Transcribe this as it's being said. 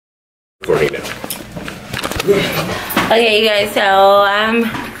Recording now. Okay, you guys, so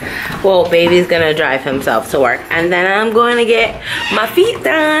well, baby's gonna drive himself to work, and then I'm going to get my feet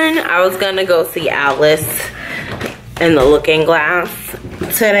done. I was gonna go see Alice in the Looking Glass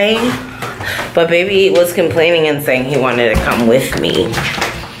today, but baby was complaining and saying he wanted to come with me.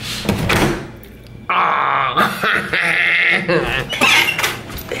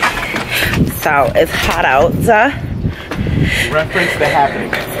 So it's hot out. Reference The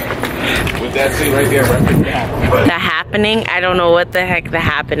Happening. With that scene right there, reference The Happening. The Happening? I don't know what the heck The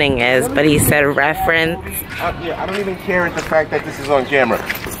Happening is, but he said reference. Yeah, I don't even care at the fact that this is on camera.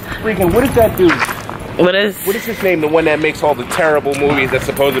 Freaking, what is that dude? What is his name? The one that makes all the terrible movies that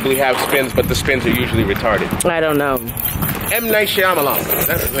supposedly have spins, but the spins are usually retarded. I don't know. M. Night Shyamalan.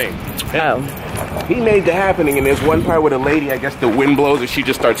 That's his name. Oh. He made The Happening, and there's one part where the lady, I guess the wind blows, and she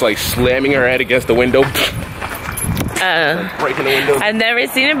just starts like slamming her head against the window. Breaking the window. I've never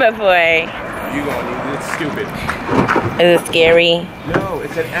seen it before. You gonna need it. It's stupid. Is it scary? No,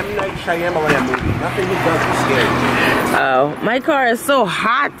 it's an M. Night Shyamalan movie. Nothing he does is scary. Oh, my car is so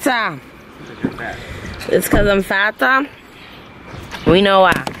hot. It's because I'm fat. We know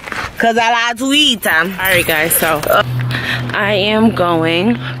why. Because I like to eat. Alright guys, so I am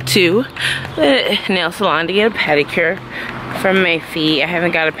going to the nail salon to get a pedicure for my feet. I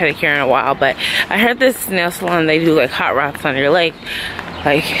haven't got a pedicure in a while, but I heard this nail salon, they do like hot rocks on your leg.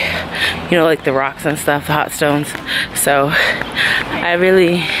 Like, you know, like the rocks and stuff, the hot stones. So I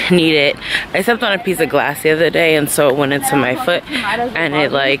really need it. I stepped on a piece of glass the other day, and so it went into my foot, and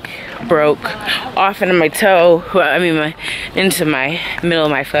it like broke off into my toe. Well, I mean, into my middle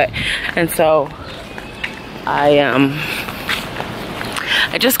of my foot, and so I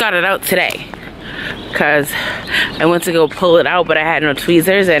just got it out today. Because I went to go pull it out, but I had no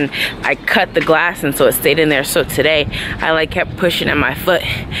tweezers, and I cut the glass, and so it stayed in there. So today I like kept pushing at my foot,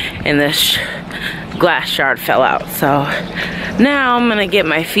 and this glass shard fell out. So now I'm gonna get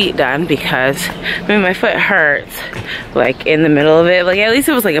my feet done, because I mean my foot hurts like in the middle of it. Like at least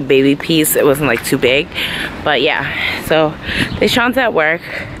it was like a baby piece, it wasn't like too big. But yeah, so Deshaun's at work.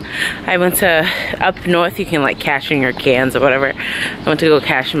 I went to, up north you can like cash in your cans or whatever. I went to go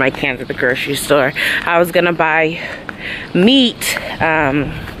cash in my cans at the grocery store. I was gonna buy meat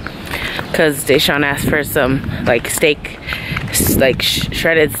because Deshaun asked for some like steak, like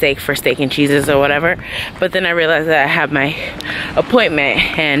shredded steak for steak and cheeses or whatever. But then I realized that I have my appointment,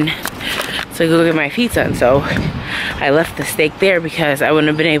 and so I go get my feet done. So I left the steak there because I wouldn't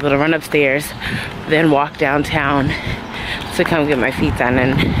have been able to run upstairs, then walk downtown to come get my feet done.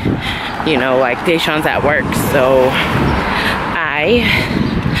 And you know, like Deshaun's at work, so I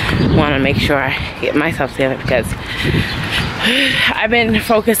want to make sure I get myself together, because I've been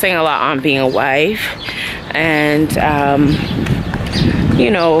focusing a lot on being a wife and you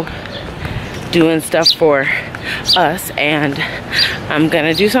know, doing stuff for us, and I'm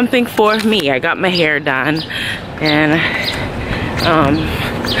gonna do something for me. I got my hair done, and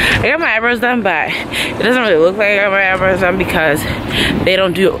I got my eyebrows done, but it doesn't really look like I got my eyebrows done because they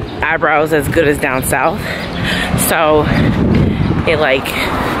don't do eyebrows as good as down south. So it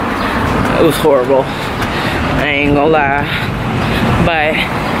was horrible, I ain't gonna lie, but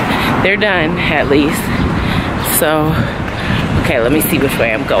they're done at least. So okay, let me see which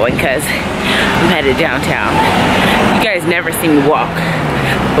way I'm going, because I'm headed downtown. You guys never see me walk,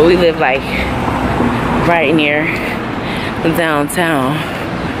 but we live like right near downtown.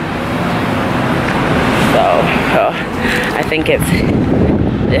 So I think it's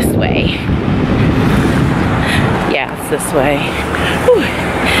this way. Yeah, it's this way. Whew.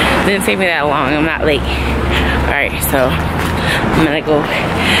 Didn't take me that long, I'm not late. Alright, so I'm gonna go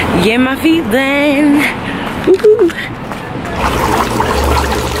get my feet done. Woo-hoo.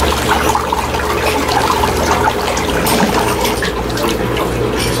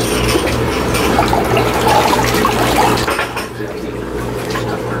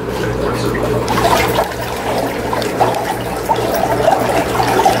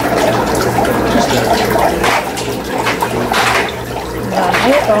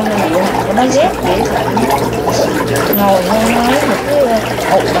 Con này nó ghét vậy, ngồi nói mà cứ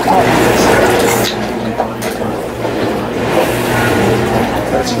hụt bật hụt.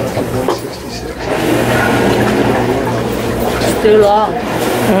 Too long.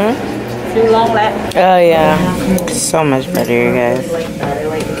 Too long left. Oh yeah, so much better, you guys.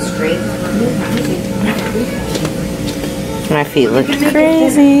 My feet looked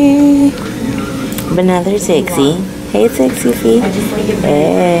crazy, but now they're sexy. Hey, sexy feet.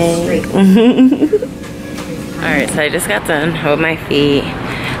 Hey. Alright, so I just got done with my feet,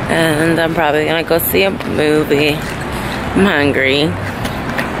 and I'm probably gonna go see a movie. I'm hungry.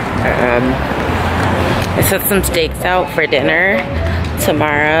 I set some steaks out for dinner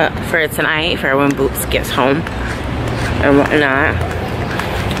tomorrow, for tonight, for when Boops gets home and whatnot.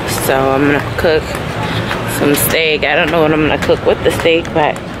 So I'm gonna cook some steak. I don't know what I'm gonna cook with the steak,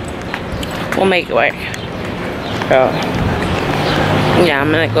 but we'll make it work. So yeah,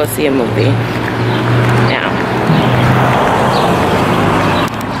 I'm gonna go see a movie now.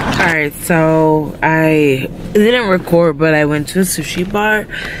 Alright, so I didn't record, but I went to a sushi bar.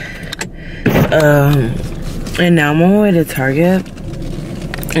 And now I'm on my way to Target.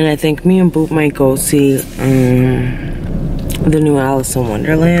 And I think me and Boop might go see the new Alice in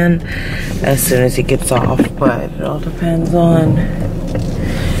Wonderland as soon as he gets off. But it all depends on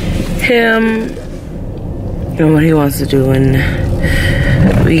him and what he wants to do when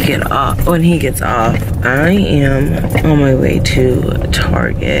we get off. When he gets off, I am on my way to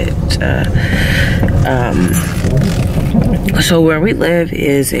Target. So where we live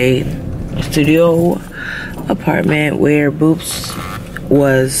is a studio apartment where Boops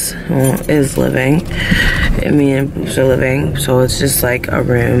is living, and me and Boops are living. So it's just like a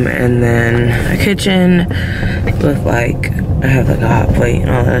room and then a kitchen with like, I have like a hot plate and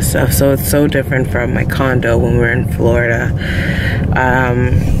all that stuff. So it's so different from my condo when we were in Florida,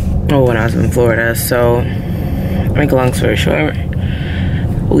 or when I was in Florida. So make a long story short,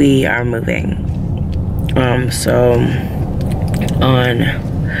 we are moving. So on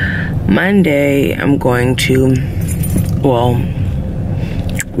Monday,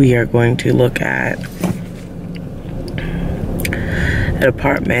 we are going to look at an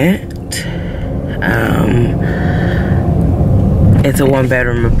apartment. It's a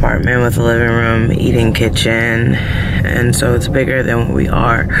 1-bedroom apartment with a living room, eating kitchen, and so it's bigger than what we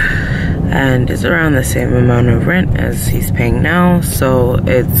are. And it's around the same amount of rent as he's paying now, so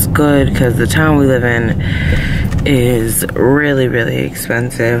it's good because the town we live in is really, really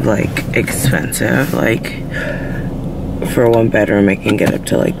expensive. Like for a 1-bedroom, it can get up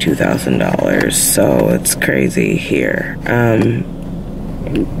to like $2,000, so it's crazy here.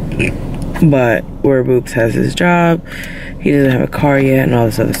 But where Boops has his job, he doesn't have a car yet and all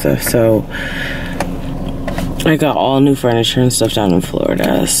this other stuff, so I got all new furniture and stuff down in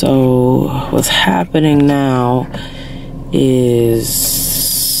Florida. So what's happening now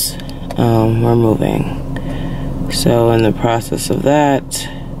is we're moving. So in the process of that,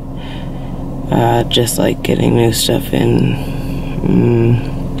 just like getting new stuff in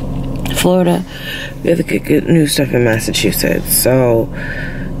Florida, we have to get new stuff in Massachusetts. So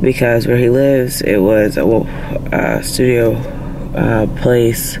because where he lives, it was a studio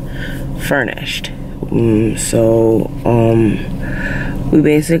place furnished. So we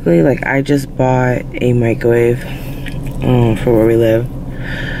basically, like, I just bought a microwave for where we live,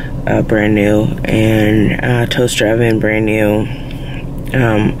 brand new, and toaster oven, brand new.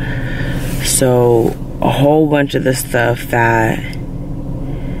 So a whole bunch of the stuff that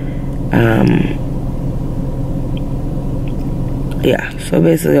yeah, so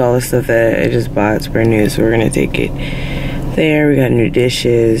basically all the stuff that I just bought is brand new, so we're gonna take it there. We got new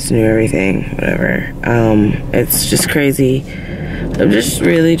dishes, new everything, whatever. It's just crazy. I'm just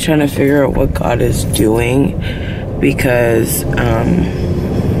really trying to figure out what God is doing, because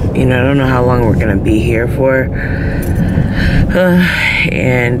you know, I don't know how long we're gonna be here for,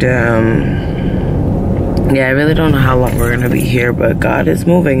 and yeah, I really don't know how long we're gonna be here, but God is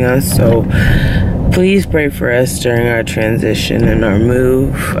moving us, so please pray for us during our transition and our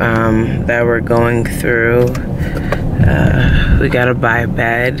move that we're going through. We gotta buy a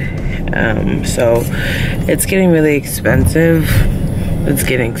bed, so it's getting really expensive. It's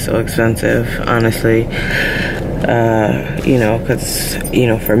getting so expensive, honestly. You know, because, you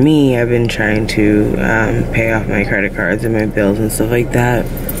know, for me, I've been trying to pay off my credit cards and my bills and stuff like that,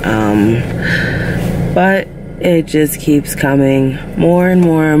 but it just keeps coming more and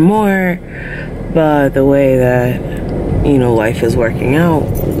more and more. But the way that, you know, life is working out,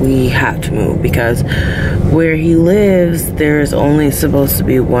 we have to move, because where he lives, there's only supposed to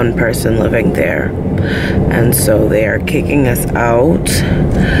be one person living there, and so they are kicking us out.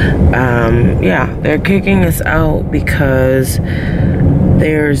 Yeah, they're kicking us out because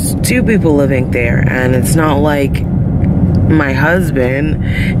there's 2 people living there, and it's not like my husband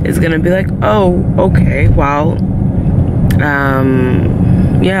is gonna be like, oh, okay, well,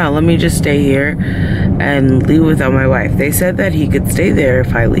 yeah, let me just stay here and leave without my wife. They said that he could stay there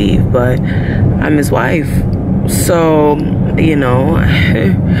if I leave, but I'm his wife. So, you know,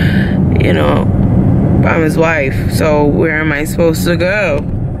 I'm his wife. So where am I supposed to go?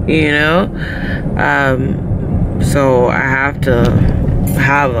 You know? So I have to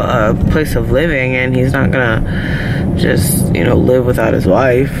have a place of living, and he's not gonna just, you know, live without his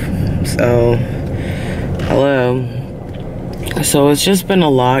wife. So, hello. So it's just been a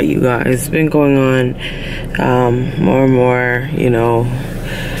lot, you guys. It's been going on more and more, you know.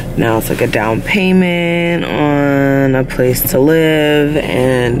 Now it's like a down payment on a place to live,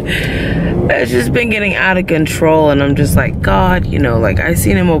 and it's just been getting out of control. And I'm just like, God, you know, like I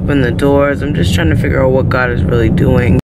seen him open the doors. I'm just trying to figure out what God is really doing.